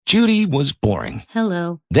Judy was boring.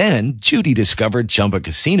 Hello. Then Judy discovered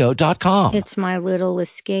ChumbaCasino.com. It's my little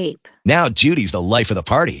escape. Now Judy's the life of the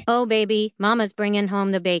party. Oh, baby, mama's bringing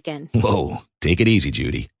home the bacon. Whoa, take it easy,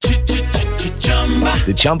 Judy.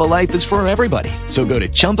 The Chumba life is for everybody. So go to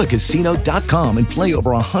ChumbaCasino.com and play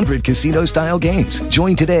over 100 casino-style games.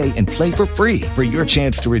 Join today and play for free for your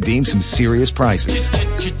chance to redeem some serious prizes.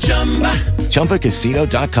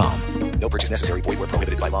 ChumbaCasino.com. No purchase necessary. Void where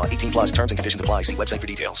prohibited by law. 18 plus terms and conditions apply. See website for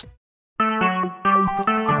details.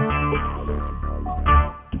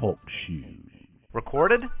 Talk shoes.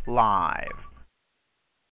 Recorded live.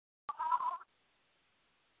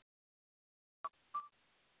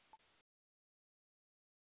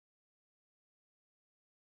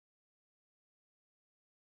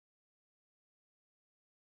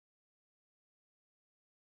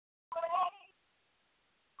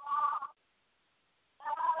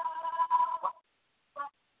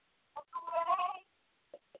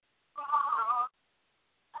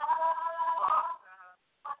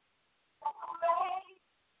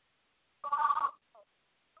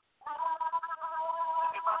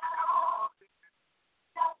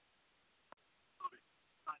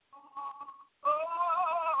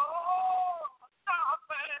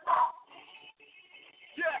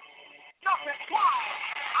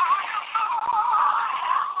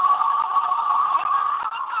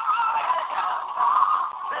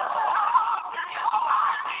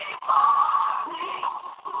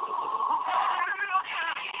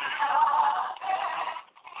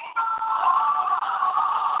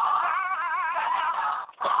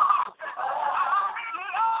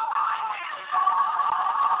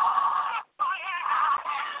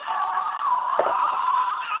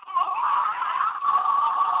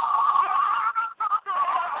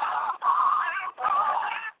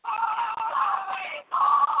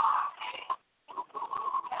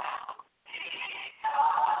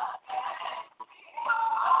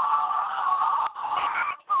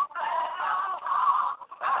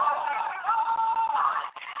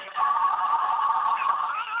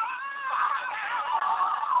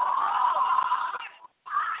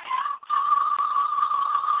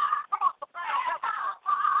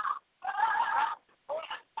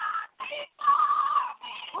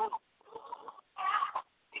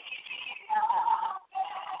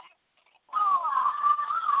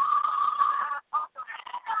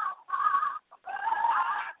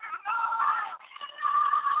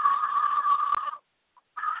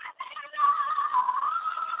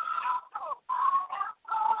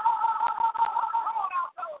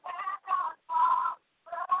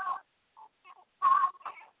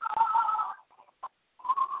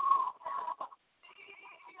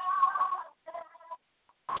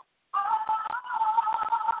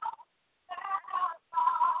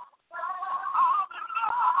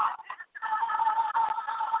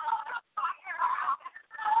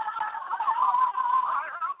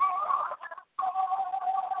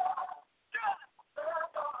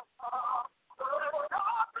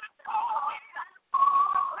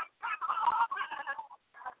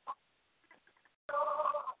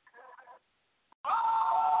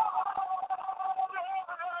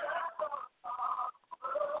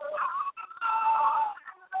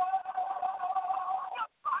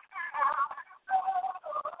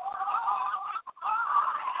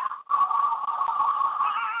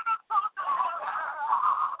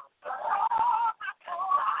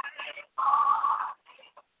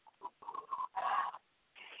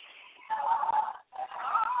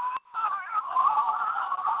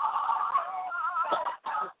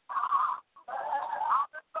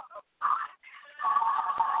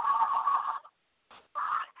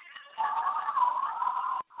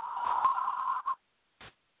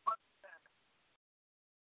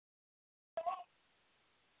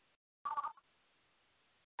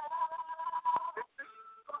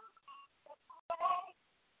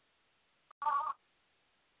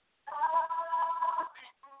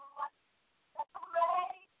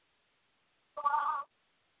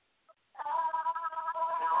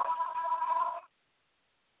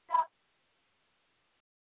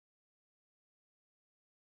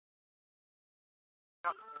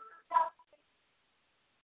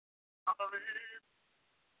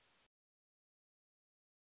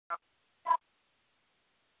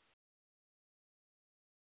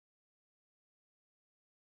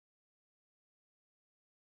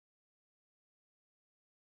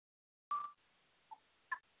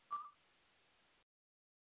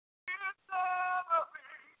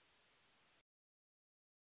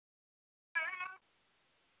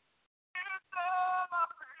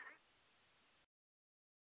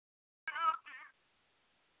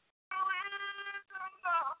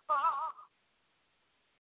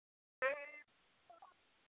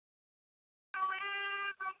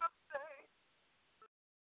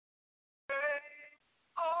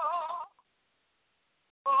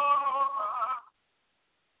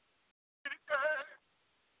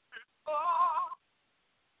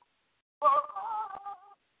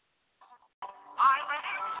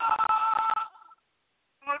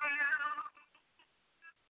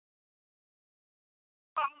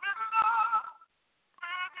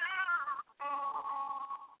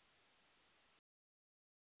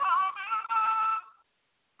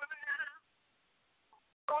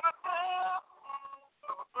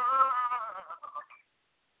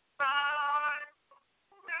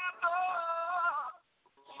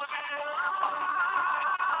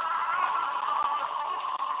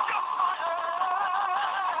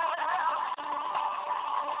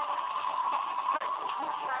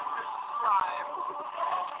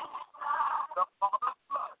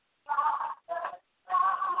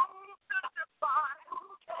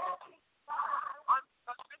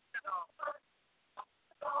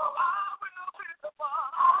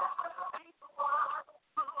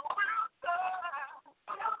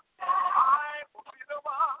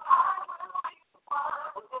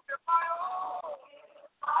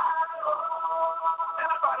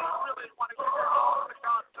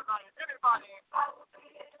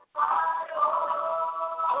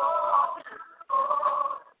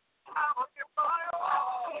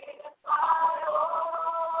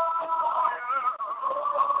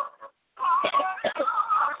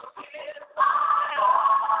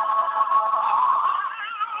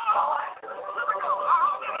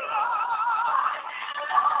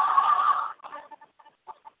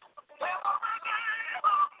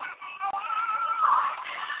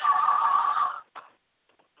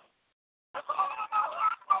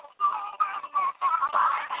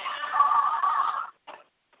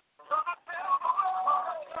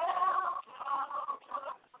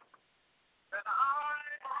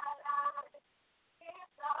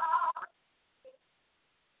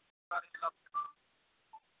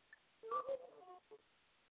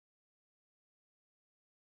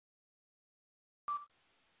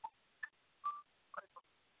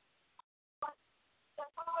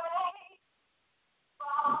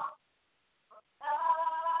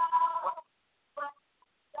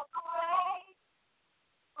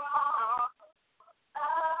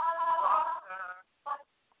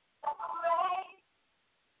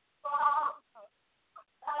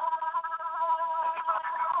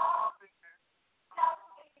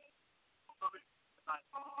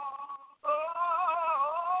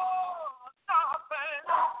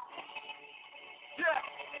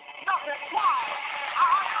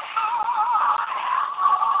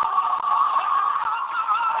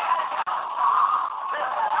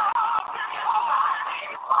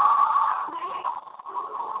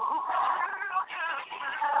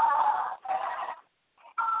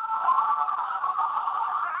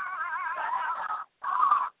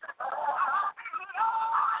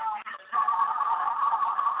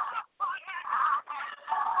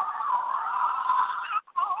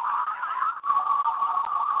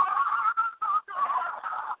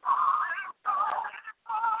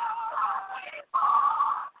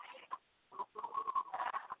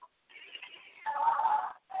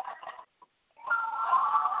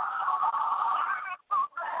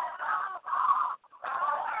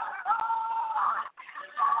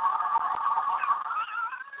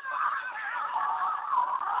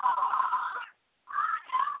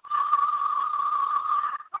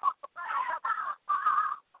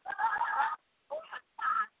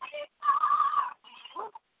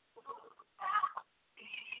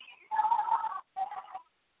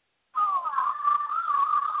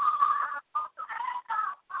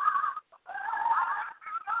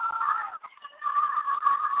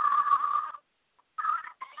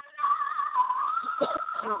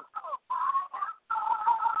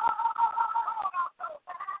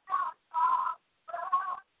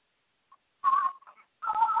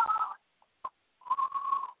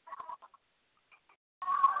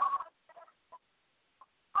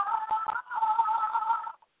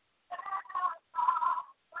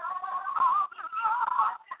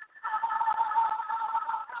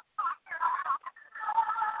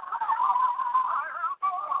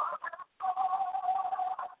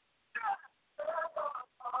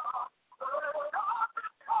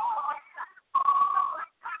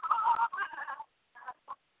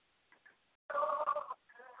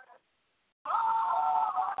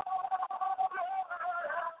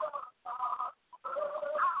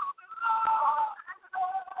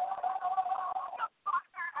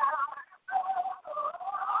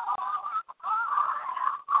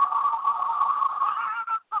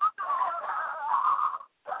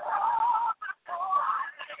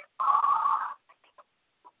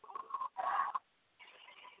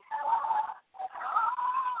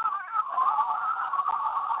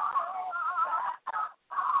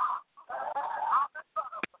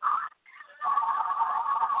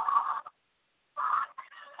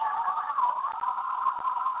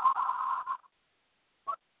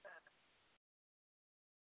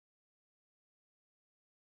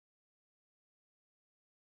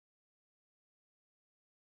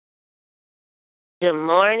 Good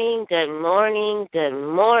morning, good morning,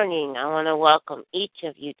 good morning. I want to welcome each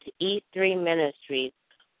of you to E3 Ministries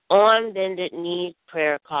on Bended Knees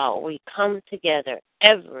Prayer Call. We come together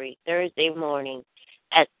every Thursday morning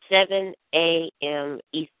at 7 a.m.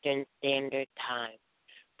 Eastern Standard Time.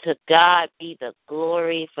 To God be the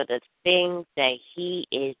glory for the things that He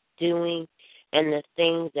is doing and the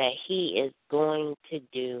things that He is going to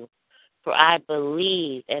do. For I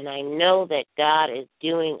believe and I know that God is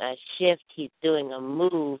doing a shift. He's doing a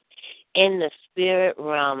move in the spirit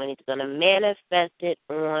realm, and He's going to manifest it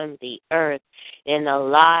on the earth in the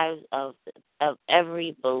lives of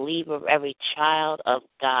every believer, every child of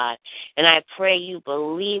God. And I pray you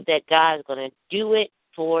believe that God is going to do it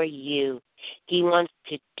for you. He wants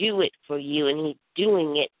to do it for you, and He's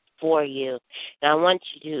doing it for you. And I want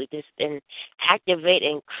you to just activate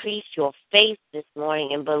and increase your faith this morning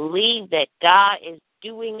and believe that God is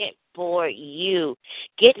doing it for you.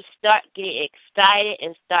 Start getting excited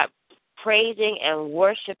and start praising and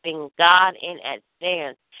worshiping God in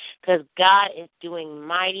advance, because God is doing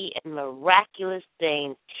mighty and miraculous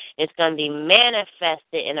things. It's going to be manifested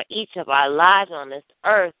in each of our lives on this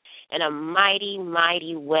earth in a mighty,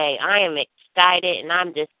 mighty way. I am excited, and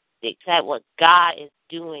I'm just excited what God is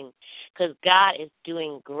doing, because God is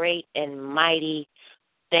doing great and mighty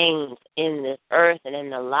things in this earth and in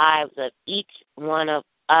the lives of each one of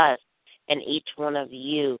us and each one of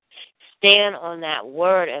you. Stand on that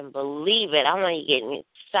word and believe it. I want you to get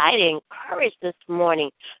excited, encouraged this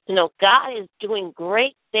morning to know God is doing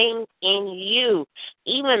great things in you.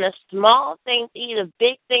 Even the small things, even the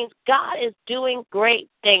big things, God is doing great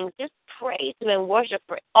things. Just praise Him and worship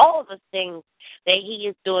for all the things that He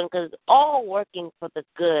is doing, because it's all working for the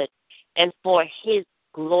good and for His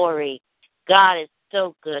glory. God is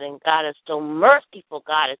so good, and God is so merciful.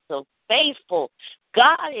 God is so faithful.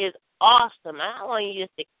 God is awesome. I want you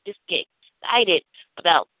to just get excited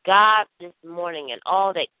about God this morning and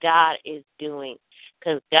all that God is doing,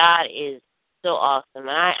 because God is so awesome. And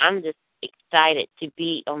I'm just excited to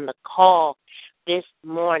be on the call this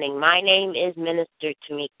morning. My name is Minister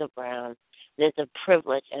Tamika Brown. And it's a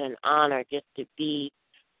privilege and an honor just to be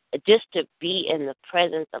in the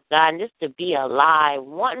presence of God and just to be alive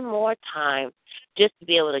one more time, just to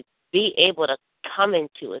be able to come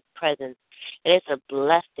into His presence. And it's a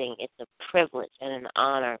blessing, it's a privilege and an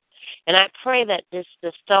honor. And I pray that the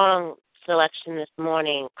song selection this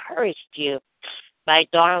morning encouraged you by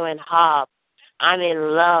Darwin Hobbs. I'm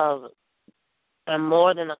in love. I'm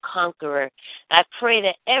more than a conqueror. I pray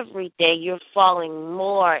that every day you're falling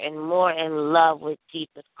more and more in love with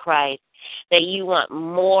Jesus Christ, that you want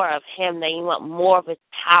more of Him, that you want more of His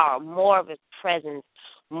power, more of His presence,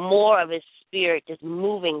 more of His Spirit just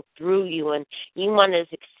moving through you, and you want to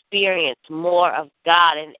experience more of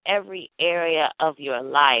God in every area of your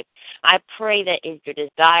life. I pray that is your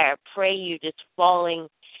desire. I pray you're just falling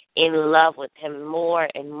in love with Him more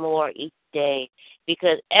and more each day,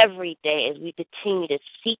 because every day as we continue to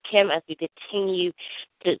seek Him, as we continue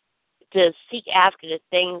to seek after the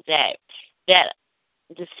things that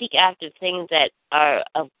are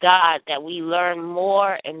of God, that we learn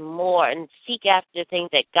more and more, and seek after the things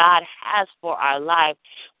that God has for our life.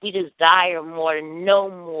 We desire more,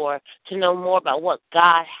 to know more about what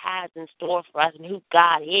God has in store for us and who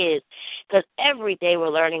God is, because every day we're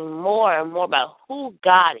learning more and more about who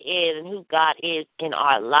God is and who God is in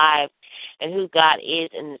our lives and who God is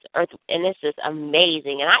in this earth, and this is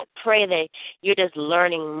amazing. And I pray that you're just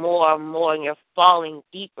learning more and more, and you're falling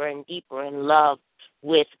deeper and deeper in love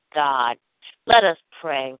with God. Let us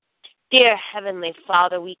pray. Dear Heavenly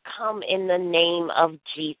Father, we come in the name of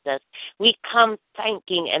Jesus. We come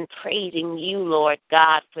thanking and praising you, Lord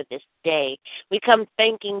God, for this day. We come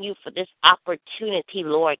thanking you for this opportunity,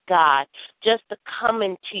 Lord God, just to come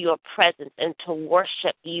into your presence and to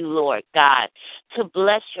worship you, Lord God, to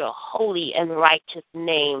bless your holy and righteous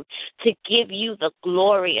name, to give you the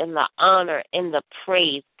glory and the honor and the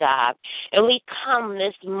praise, God. And we come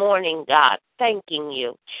this morning, God, thanking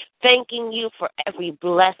you for every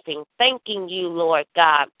blessing, thanking you, Lord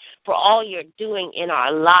God, for all you're doing in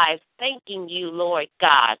our lives, thanking you, Lord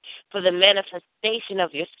God, for the manifestation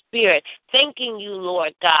of your Spirit, thanking you,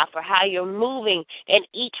 Lord God, for how you're moving in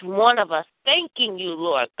each one of us, thanking you,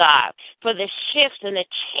 Lord God, for the shifts and the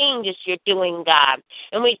changes you're doing, God.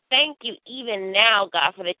 And we thank you even now,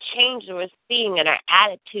 God, for the change that we're seeing in our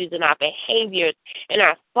attitudes and our behaviors and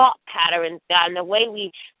our thought patterns, God, and the way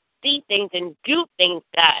we see things and do things,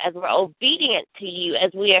 God, as we're obedient to you,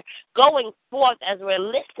 as we are going forth, as we're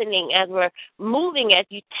listening, as we're moving, as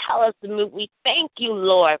you tell us to move. We thank you,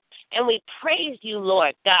 Lord, and we praise you,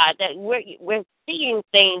 Lord God, that we're seeing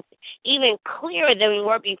things even clearer than we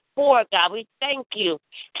were before, God. We thank you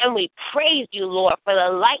and we praise you, Lord, for the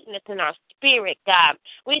lightness in our spirit, God.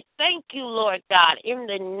 We thank you, Lord God, in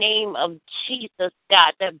the name of Jesus,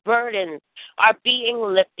 God, that burdens are being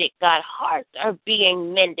lifted, God. Hearts are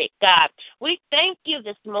being mended, God. We thank you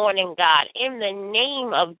this morning, God, in the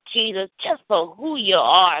name of Jesus, just for who you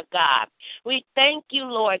are, God. We thank you,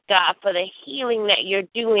 Lord God, for the healing that you're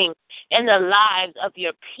doing in the lives of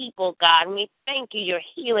your people, God. And we thank you, you're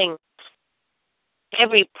healing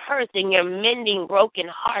every person. You're mending broken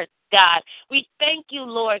hearts, God. We thank you,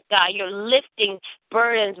 Lord God. You're lifting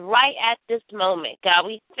burdens right at this moment, God.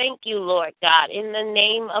 We thank you, Lord God, in the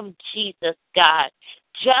name of Jesus, God,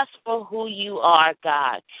 just for who you are,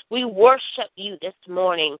 God. We worship you this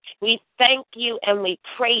morning. We thank you and we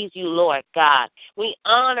praise you, Lord God. We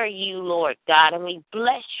honor you, Lord God, and we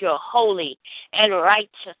bless your holy and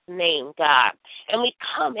righteous name, God. And we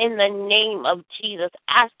come in the name of Jesus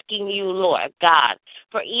asking you, Lord God,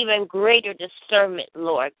 for even greater discernment,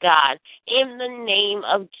 Lord God, in the name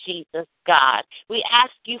of Jesus, God. We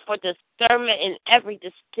ask you for discernment in every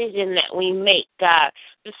decision that we make, God.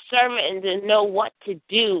 Discernment and to know what to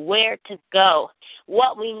do, where to go,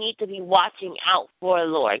 what we need to be watching out for,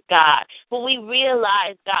 Lord God. But we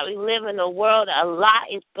realize, God, we live in a world that a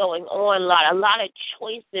lot is going on, Lord, a lot of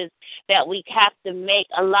choices that we have to make,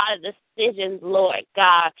 a lot of decisions, Lord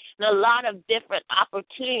God, and a lot of different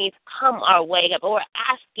opportunities come our way, God. But we're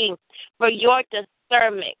asking for your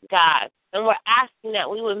discernment, God, and we're asking that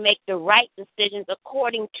we would make the right decisions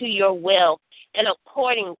according to your will and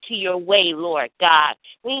according to your way, Lord God.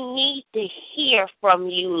 We need to hear from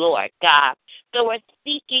you, Lord God. So we're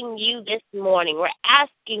seeking you this morning. We're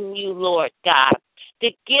asking you, Lord God, to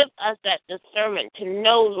give us that discernment to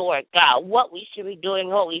know, Lord God, what we should be doing,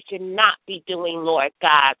 what we should not be doing, Lord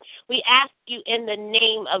God. We ask you in the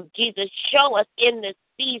name of Jesus, show us in this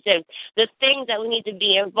season the things that we need to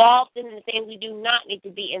be involved in and the things we do not need to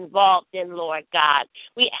be involved in, Lord God.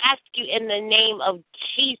 We ask you in the name of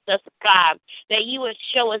Jesus, God, that you would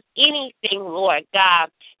show us anything, Lord God,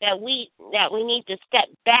 that we need to step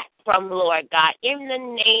back from, Lord God. In the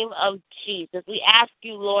name of Jesus, we ask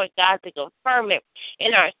you, Lord God, to confirm it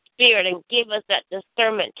in our spirit and give us that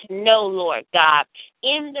discernment to know, Lord God.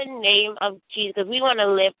 In the name of Jesus, we want to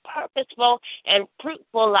live purposeful and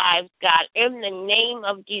fruitful lives, God. In the name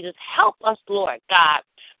of Jesus, help us, Lord God,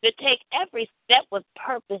 to take every step with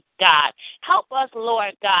purpose, God. Help us,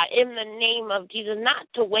 Lord God, in the name of Jesus, not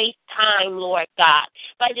to waste time, Lord God,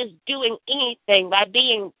 by just doing anything, by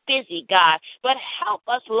being busy, God. But help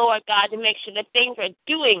us, Lord God, to make sure the things we're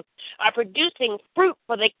doing are producing fruit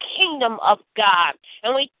for the kingdom of God.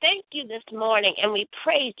 And we thank you this morning and we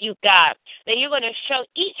praise you, God, that you're going to show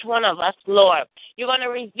each one of us, Lord. You're going to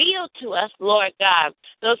reveal to us, Lord God,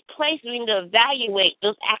 those places we need to evaluate,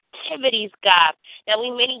 those activities, God, that we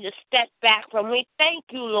may need to step back from. We thank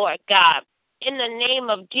you, Lord God. In the name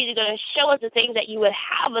of Jesus, you're going to show us the things that you would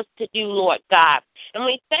have us to do, Lord God. And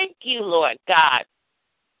we thank you, Lord God.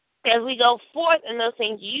 As we go forth in those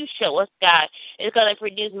things you show us, God, it's going to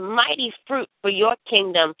produce mighty fruit for your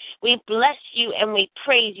kingdom. We bless you and we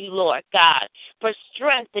praise you, Lord God, for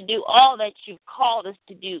strength to do all that you've called us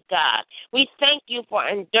to do, God. We thank you for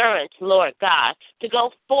endurance, Lord God, to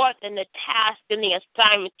go forth in the task and the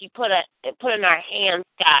assignments you put in our hands,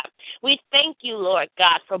 God. We thank you, Lord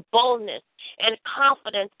God, for boldness and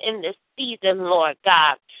confidence in this season, Lord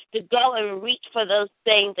God, to go and reach for those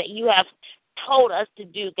things that you have told us to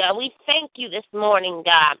do, God. We thank you this morning,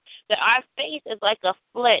 God, that our faith is like a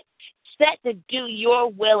flint set to do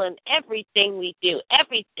your will in everything we do,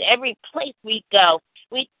 every place we go.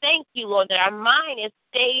 We thank you, Lord, that our mind is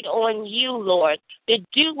stayed on you, Lord, to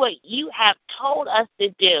do what you have told us to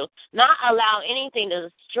do, not allow anything to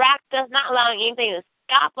distract us, not allowing anything to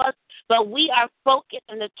stop us, but we are focused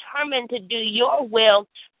and determined to do your will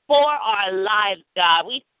for our lives, God.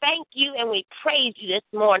 We thank you and we praise you this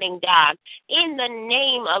morning, God, in the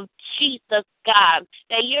name of Jesus, God,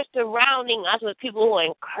 that you're surrounding us with people who will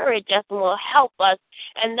encourage us and will help us,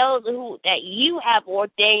 and those that you have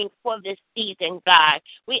ordained for this season, God.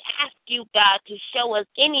 We ask you, God, to show us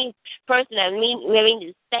any person that may need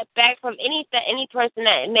to step back from any person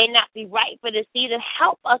that may not be right for this season.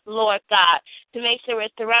 Help us, Lord God, to make sure we're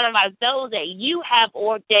surrounded by those that you have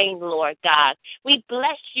ordained, Lord God. We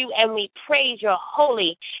bless you and we praise your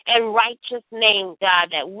holy and righteous name, God,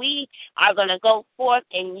 that we are going to go forth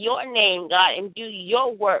in your name, God, and do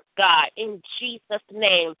your work, God, in Jesus'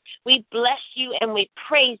 name. We bless you and we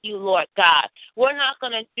praise you, Lord God. We're not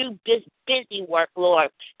going to do busy work, Lord,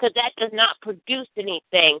 because that does not produce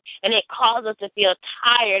anything, and it causes us to feel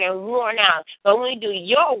tired and worn out. But when we do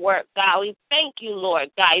your work, God, we thank you, Lord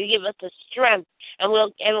God. You give us the strength, and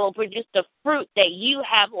we'll produce the fruit that you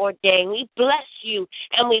have ordained. We bless you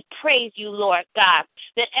and we praise you, Lord God,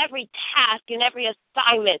 that every task and every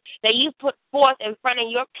assignment that you put forth in front of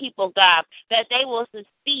your people, God, that they will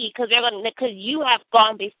succeed because you have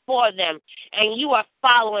gone before them and you are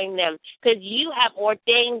following them because you have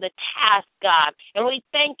ordained the task, God. And we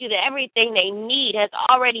thank you that everything they need has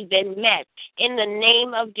already been met in the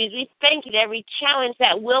name of Jesus. We thank you that every challenge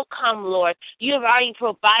that will come, Lord, you have already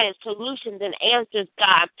provided solutions and answers,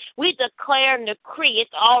 God. We declare and decree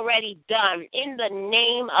it's already done in the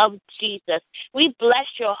name of Jesus. We bless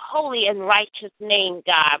your holy and righteous name,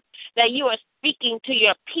 God, that you are speaking to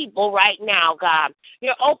your people right now, God.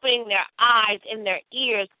 You're opening their eyes and their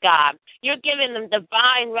ears, God. You're giving them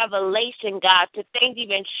divine revelation, God, to things you've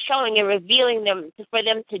been showing and revealing them for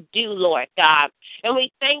them to do, Lord God. And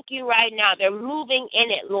we thank you right now. They're moving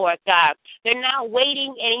in it, Lord God. They're not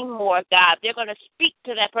waiting anymore, God. They're going to speak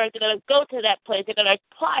to that person. They're going to go to that place. They're going to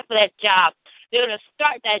apply for that job. They're going to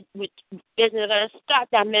start that business. They're going to start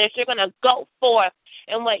that ministry. They're going to go forth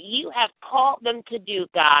in what you have called them to do,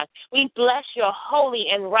 God. We bless your holy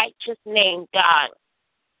and righteous name, God,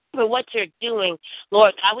 for what you're doing,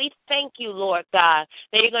 Lord God. We thank you, Lord God,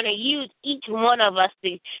 that you're going to use each one of us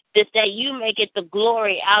that you may get the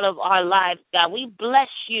glory out of our lives, God. We bless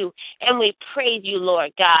you and we praise you,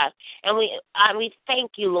 Lord God. And we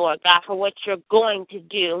thank you, Lord God, for what you're going to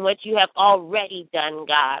do and what you have already done,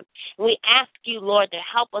 God. And we ask you, Lord, to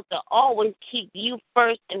help us to always keep you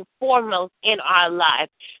first and foremost in our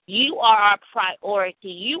lives. You are our priority.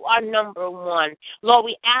 You are number one. Lord,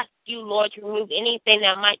 we ask you, Lord, to remove anything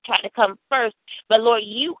that might try to come first. But, Lord,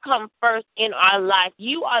 you come first in our life.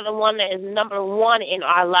 You are the one that is number one in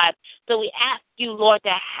our life. So we ask you, Lord, to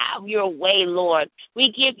have your way, Lord.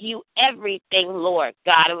 We give you everything, Lord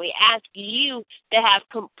God, and we ask you to have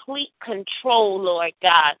complete control, Lord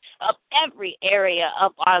God, of every area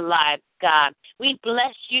of our lives, God. We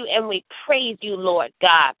bless you and we praise you, Lord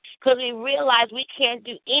God, because we realize we can't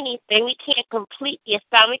do anything. We can't complete the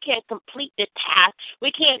assignment. We can't complete the task.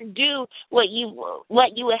 We can't do what you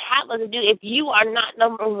would have us to do if you are not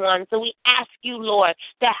number one. So we ask you, Lord,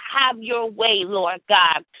 to have your way, Lord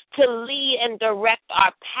God, to lead and direct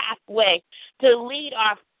our pathway, to lead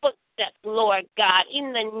our footsteps, Lord God,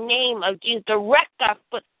 in the name of Jesus. Direct our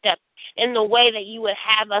footsteps in the way that you would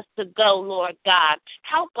have us to go, Lord God.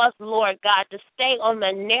 Help us, Lord God, to stay on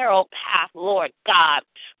the narrow path, Lord God.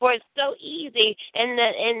 For it's so easy in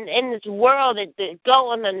this world to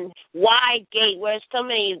go on the wide gate where there's so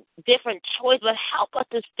many different choices, but help us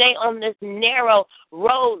to stay on this narrow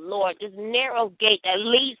road, Lord, this narrow gate that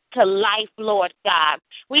leads to life, Lord God.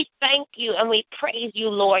 We thank you and we praise you,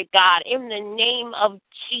 Lord God, in the name of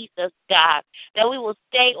Jesus, God, that we will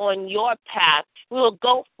stay on your path. We will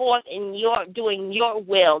go forth in doing your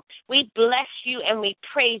will. We bless you and we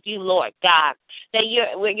praise you, Lord God, that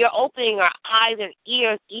you're opening our eyes and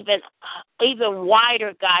ears even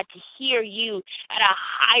wider, God, to hear you at a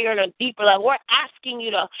higher and a deeper level. We're asking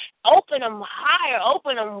you to open them higher,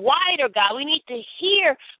 open them wider, God. We need to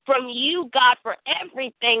hear from you, God, for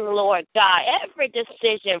everything, Lord God, every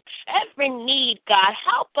decision, every need, God.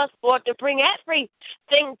 Help us, Lord, to bring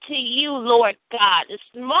everything to you, Lord God, the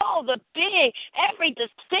small, the big, every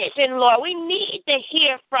decision, Lord. We need to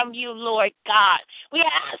hear from you, Lord God. We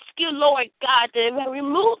ask you, Lord God, to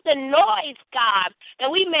remove the noise, God,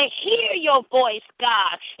 that we may hear your voice,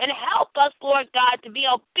 God, and help us, Lord God, to be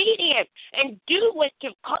obedient and do what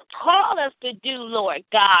you call us to do, Lord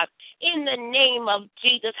God, in the name of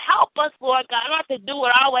Jesus. Help us, Lord God, not to do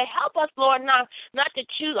it our way. Help us, Lord, not to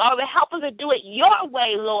choose our way. Help us to do it your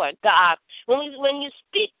way, Lord God. When you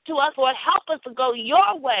speak to us, Lord, help us to go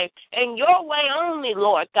your way and your way only,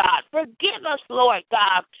 Lord God. Forgive us, Lord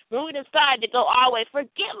God, when we decide to go our way.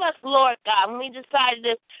 Forgive us, Lord God, when we decided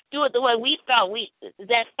to do it the way we felt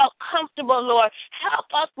comfortable, Lord. Help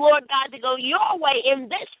us, Lord God, to go your way in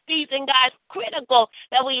this season, God. It's critical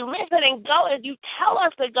that we listen and go as you tell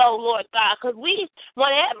us to go, Lord God, because we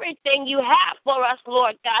want everything you have for us,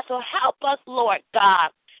 Lord God. So help us, Lord God.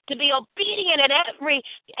 to be obedient at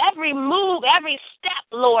every move, every step,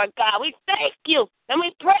 Lord God. We thank you and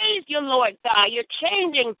we praise you, Lord God. You're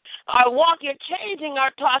changing our walk. You're changing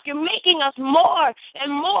our talk. You're making us more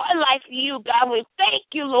and more like you, God. We thank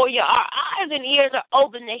you, Lord. Our eyes and ears are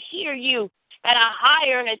open to hear you at a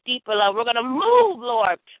higher and a deeper level. We're going to move,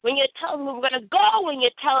 Lord, when you tell us we're going to go when you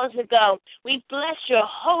tell us to go. We bless your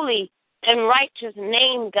holy and righteous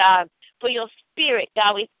name, God, for your spirit,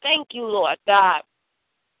 God. We thank you, Lord God,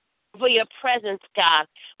 for your presence, God.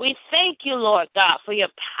 We thank you, Lord God, for your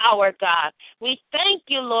power, God. We thank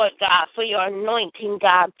you, Lord God, for your anointing,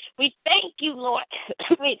 God. We thank you, Lord.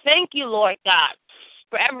 We thank you, Lord God,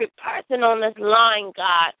 for every person on this line,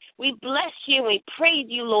 God. We bless you. We praise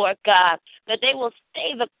you, Lord God, that they will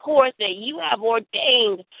stay the course that you have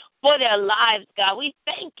ordained for their lives, God. We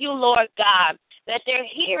thank you, Lord God, that they're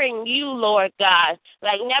hearing you, Lord God,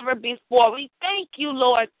 like never before. We thank you,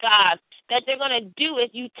 Lord God, that they're going to do as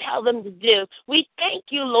you tell them to do. We thank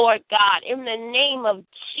you, Lord God, in the name of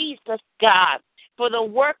Jesus, God, for the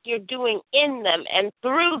work you're doing in them and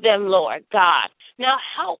through them, Lord God. Now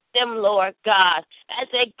help them, Lord God, as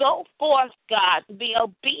they go forth, God, to be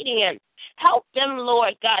obedient. Help them,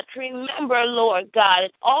 Lord God, to remember, Lord God,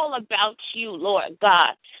 it's all about you, Lord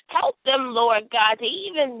God. Help them, Lord God,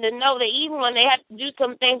 to know that even when they have to do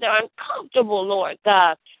some things that are uncomfortable, Lord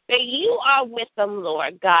God, that you are with them,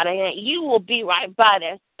 Lord God, and that you will be right by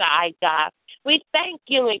their side, God. We thank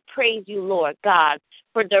you and we praise you, Lord God,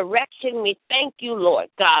 for direction. We thank you, Lord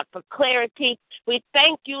God, for clarity. We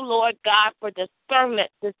thank you, Lord God, for discernment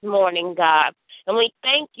this morning, God. And we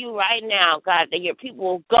thank you right now, God, that your people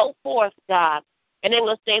will go forth, God, and they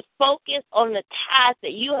will stay focused on the task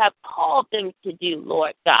that you have called them to do,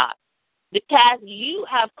 Lord God, the task you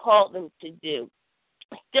have called them to do.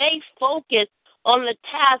 Stay focused on the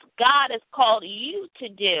task God has called you to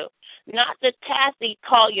do, not the task that you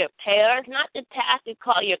call your parents, not the task you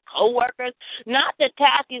call your coworkers, not the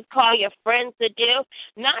task you call your friends to do,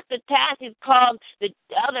 not the task you call the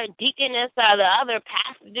other deaconess or the other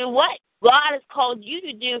pastor to do. What God has called you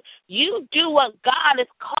to do, you do what God has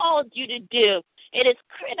called you to do. It is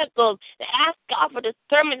critical to ask God for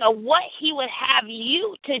discernment of what he would have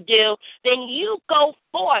you to do. Then you go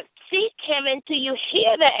forth. Seek him until you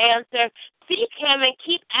hear the answer. Seek him and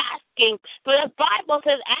keep asking. For the Bible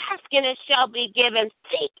says, ask and it shall be given.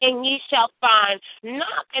 Seek and ye shall find.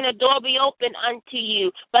 Knock and the door be open unto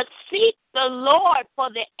you. But seek the Lord for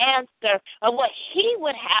the answer of what he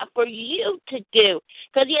would have for you to do.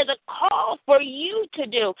 Because he has a call for you to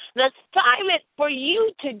do, an assignment for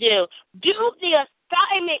you to do. Do the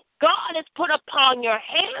assignment God has put upon your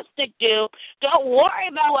hands to do. Don't worry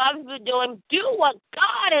about what others are doing. Do what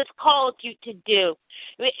God has called you to do.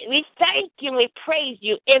 We thank you and we praise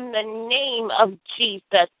you in the name of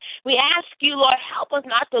Jesus. We ask you, Lord, help us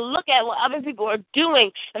not to look at what other people are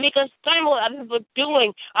doing and be concerned with what other people are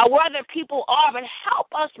doing or where other people are, but help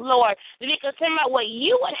us, Lord, to be concerned about what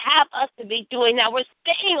you would have us to be doing. Now we're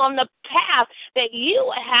staying on the path that you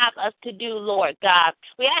would have us to do, Lord God.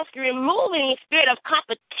 We ask you to remove any spirit of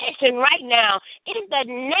competition right now in the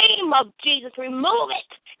name of Jesus. Remove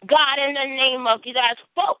it, God, in the name of Jesus.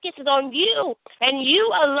 Focus is on you and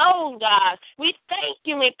you alone, God. We thank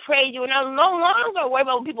you and we praise you. We're no longer worried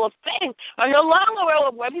about what people think or no longer worried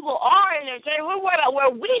about where people are in their journey. We're worried about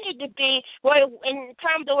where we need to be in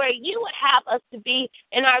terms of where you would have us to be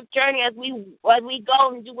in our journey as we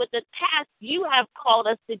go and do with the task you have called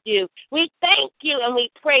us to do. We thank you and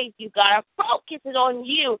we praise you, God. Our focus is on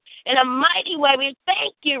you in a mighty way. We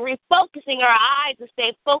thank you, refocusing our eyes to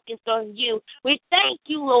stay focused on you. We thank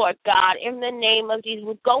you, Lord God, in the name of Jesus.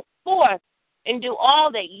 We go forth and do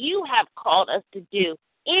all that you have called us to do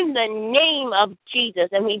in the name of Jesus.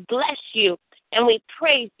 And we bless you and we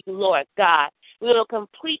praise you, Lord God. We will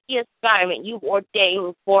complete the assignment you've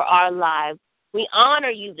ordained for our lives. We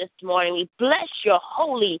honor you this morning. We bless your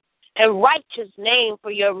holy and righteous name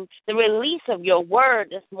for the release of your word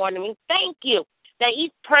this morning. We thank you that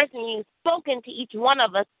each person you've spoken to each one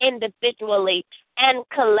of us individually and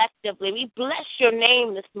collectively. We bless your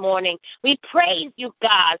name this morning. We praise you,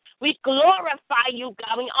 God. We glorify you,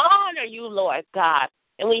 God. We honor you, Lord God.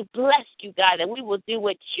 And we bless you, God, that we will do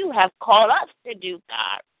what you have called us to do,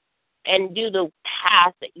 God, and do the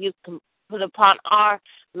task that you've put upon our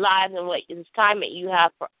lives and what assignment you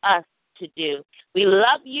have for us to do. We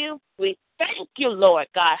love you. We thank you, Lord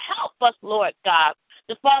God. Help us, Lord God,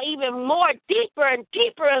 to fall even more deeper and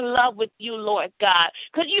deeper in love with you, Lord God,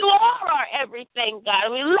 because you are our everything,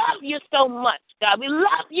 God. We love you so much, God. We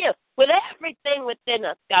love you with everything within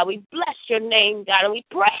us, God. We bless your name, God, and we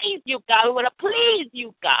praise you, God. We want to please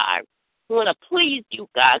you, God. We want to please you,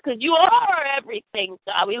 God, because you are everything,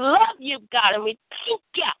 God. We love you, God, and we thank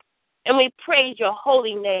you. And we praise your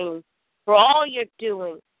holy name for all you're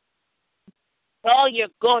doing, for all you're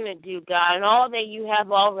going to do, God, and all that you have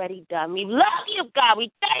already done. We love you, God. We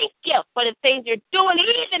thank you for the things you're doing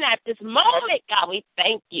even at this moment, God. We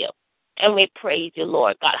thank you. And we praise you,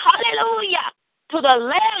 Lord God. Hallelujah. To the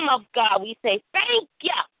Lamb of God, we say thank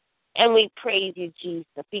you. And we praise you, Jesus.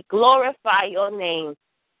 We glorify your name.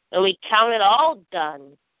 And we count it all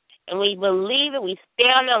done. And we believe it. We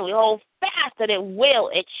stand on it. We hold fast that it will,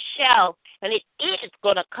 it shall, and it is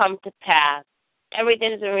going to come to pass.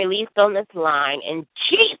 Everything's been released on this line. In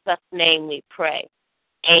Jesus' name we pray.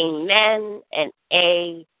 Amen and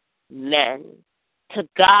amen. To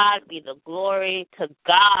God be the glory. To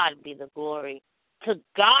God be the glory. To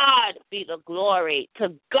God be the glory.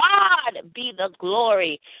 To God be the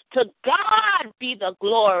glory. To God be the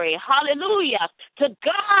glory. Hallelujah. To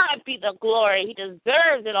God be the glory. He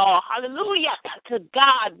deserves it all. Hallelujah. To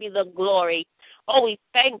God be the glory. Oh, we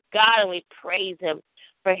thank God and we praise him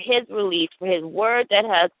for his release, for his word that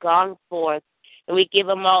has gone forth. And we give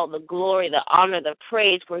him all the glory, the honor, the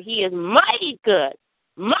praise, for he is mighty good.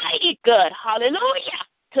 Mighty good. Hallelujah.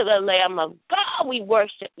 To the Lamb of God, we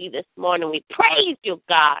worship you this morning. We praise you,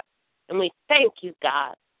 God. And we thank you,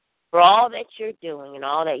 God, for all that you're doing and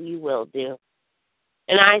all that you will do.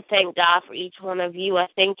 And I thank God for each one of you. I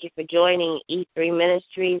thank you for joining E3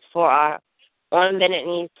 Ministries for our On Bennett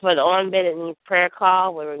Needs, for the On Bennett Needs prayer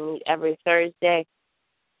call, where we meet every Thursday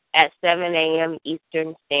at 7 a.m.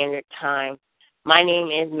 Eastern Standard Time. My name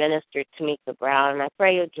is Minister Tamika Brown, and I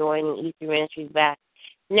pray you'll join E3 Ministries back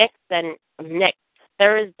next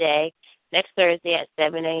Thursday at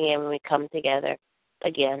 7 a.m. when we come together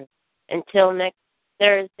again. Until next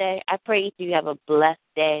Thursday, I pray you have a blessed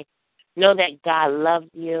day. Know that God loves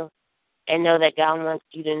you, and know that God wants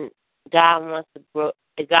to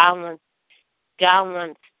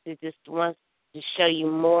show you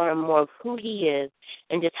more and more of who he is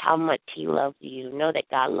and just how much he loves you. Know that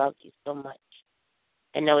God loves you so much,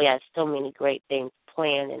 and know he has so many great things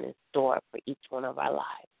planned and in store for each one of our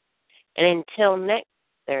lives. And until next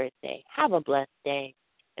Thursday, have a blessed day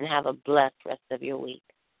and have a blessed rest of your week.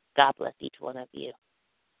 God bless each one of you.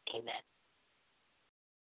 Amen.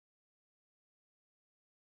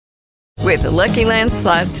 With the Lucky Land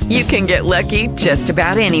Slots, you can get lucky just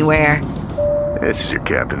about anywhere. This is your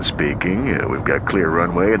captain speaking. We've got clear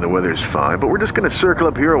runway and the weather's fine, but we're just going to circle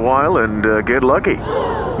up here a while and get lucky.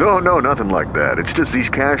 No, nothing like that. It's just these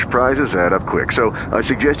cash prizes add up quick. So I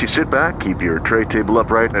suggest you sit back, keep your tray table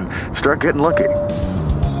upright, and start getting lucky.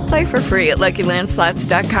 Play for free at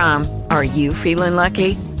LuckyLandSlots.com. Are you feeling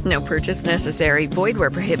lucky? No purchase necessary. Void where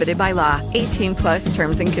prohibited by law. 18+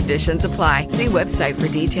 terms and conditions apply. See website for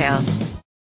details.